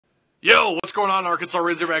Yo, what's going on, Arkansas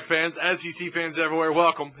Razorback fans, SEC fans everywhere?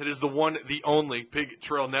 Welcome. It is the one, the only Pig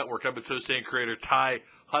Trail Network. I'm its host and creator, Ty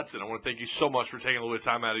Hudson. I want to thank you so much for taking a little bit of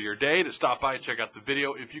time out of your day to stop by and check out the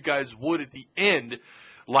video. If you guys would, at the end,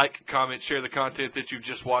 like, comment, share the content that you've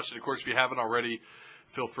just watched. And, of course, if you haven't already,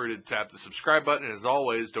 feel free to tap the subscribe button. And, as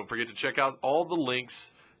always, don't forget to check out all the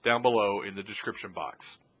links down below in the description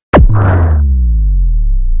box.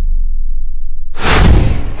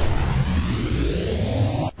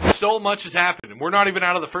 So much has happened, and we're not even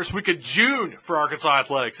out of the first week of June for Arkansas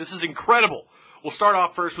athletics. This is incredible. We'll start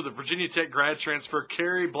off first with a Virginia Tech grad transfer,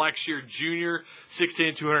 Kerry Blackshear Jr.,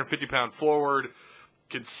 6'10", 250-pound forward,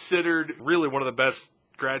 considered really one of the best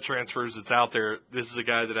grad transfers that's out there. This is a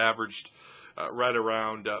guy that averaged right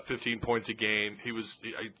around 15 points a game. This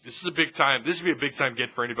is a big time. This would be a big time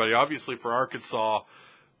get for anybody. Obviously, for Arkansas,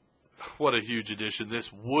 what a huge addition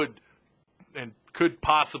this would and could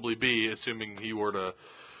possibly be, assuming he were to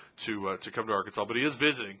come to Arkansas. But he is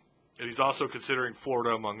visiting, and he's also considering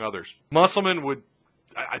Florida, among others. Musselman would,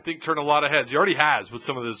 I think, turn a lot of heads. He already has with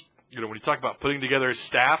some of this, when you talk about putting together his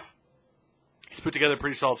staff, he's put together a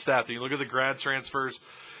pretty solid staff. And you look at the grad transfers,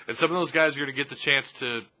 and some of those guys are going to get the chance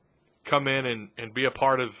to come in and be a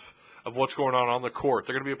part of what's going on the court.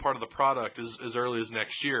 They're going to be a part of the product as early as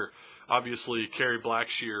next year. Obviously, Kerry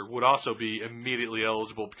Blackshear would also be immediately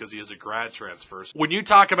eligible because he is a grad transfer. When you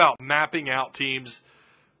talk about mapping out teams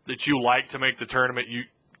that you like to make the tournament,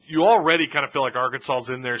 you already kind of feel like Arkansas's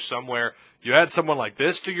in there somewhere. You add someone like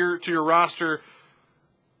this to your roster,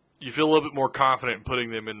 you feel a little bit more confident in putting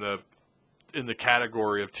them in the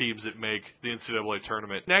category of teams that make the NCAA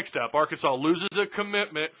tournament. Next up, Arkansas loses a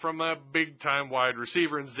commitment from a big-time wide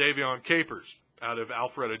receiver in Ze'Vian out of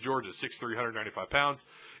Alpharetta, Georgia, 6'3", 195 pounds.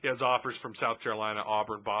 He has offers from South Carolina,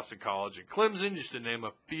 Auburn, Boston College, and Clemson, just to name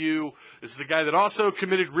a few. This is a guy that also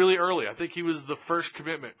committed really early. I think he was the first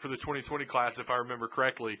commitment for the 2020 class, if I remember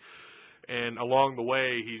correctly. And along the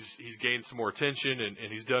way, he's gained some more attention,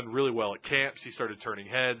 and he's done really well at camps. He started turning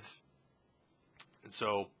heads. And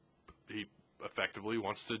so he effectively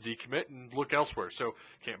wants to decommit and look elsewhere. So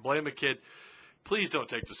can't blame a kid. Please don't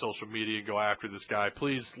take to social media and go after this guy.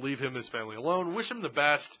 Please leave him and his family alone. Wish him the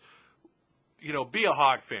best. Be a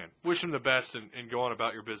Hog fan. Wish him the best and go on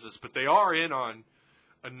about your business. But they are in on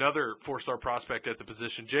another four-star prospect at the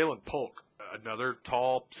position, Jalen Polk, another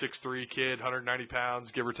tall 6'3" kid, 190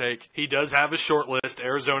 pounds, give or take. He does have a short list,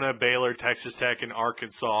 Arizona, Baylor, Texas Tech, and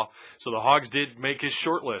Arkansas. So the Hogs did make his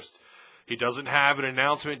short list. He doesn't have an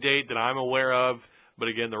announcement date that I'm aware of. But,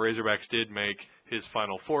 again, the Razorbacks did make his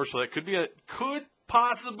Final Four. So that could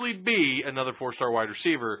possibly be another four-star wide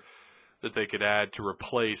receiver that they could add to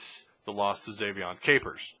replace the loss to Ze'Vian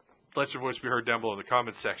Capers. Let your voice be heard down below in the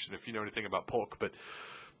comments section if you know anything about Polk, but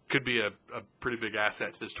could be a pretty big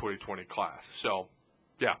asset to this 2020 class. So,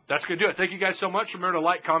 yeah, that's going to do it. Thank you guys so much. Remember to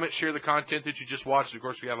like, comment, share the content that you just watched. Of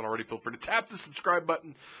course, if you haven't already, feel free to tap the subscribe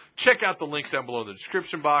button. Check out the links down below in the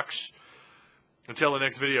description box. Until the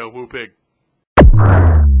next video, woo pig.